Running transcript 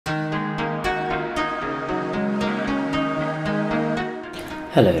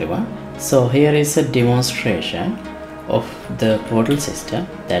Hello everyone, so here is a demonstration of the portal system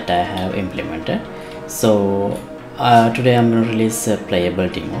that I have implemented. So today I'm going to release a playable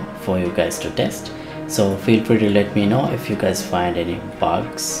demo for you guys to test. So feel free to let me know if you guys find any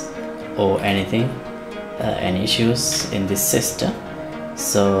bugs or anything, any issues in this system.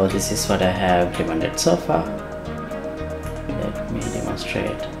 So this is what I have implemented so far. Let me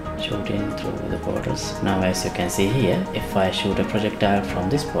demonstrate shooting through the portals. Now as you can see here, if I shoot a projectile from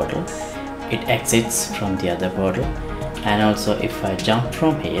this portal, it exits from the other portal, and also if I jump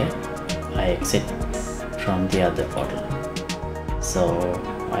from here, I exit from the other portal. So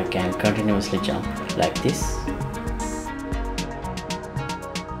I can continuously jump like this.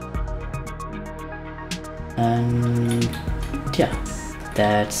 And yeah,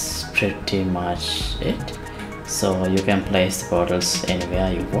 that's pretty much it. So you can place the portals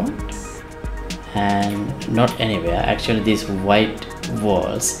anywhere you want, and not anywhere, actually these white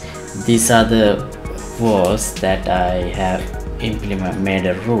walls, these are the walls that I have made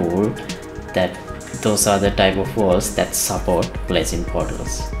a rule that those are the type of walls that support placing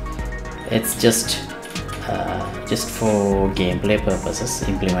portals. It's just for gameplay purposes,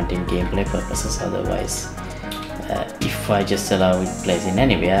 implementing gameplay purposes. Otherwise if I just allow it placing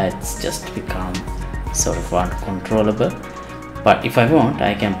anywhere, it's just become sort of uncontrollable. But if I want,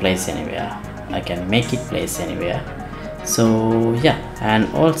 I can place anywhere, I can make it place anywhere. So yeah,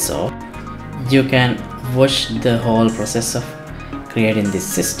 and also you can watch the whole process of creating this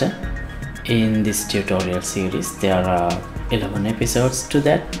system in this tutorial series. There are 11 episodes to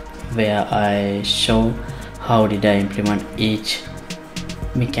that, where I show how did I implement each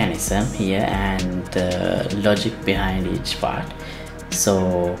mechanism here and the logic behind each part.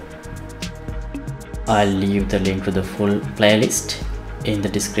 So I'll leave the link to the full playlist in the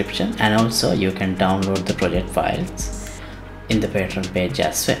description, and also you can download the project files in the Patreon page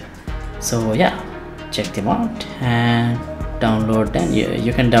as well. So yeah, check them out and download them.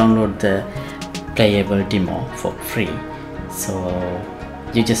 You can download the playable demo for free. So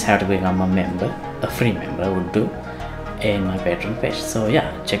you just have to become a member, a free member would do, in my Patreon page. So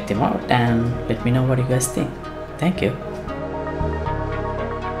yeah, check them out and let me know what you guys think. Thank you.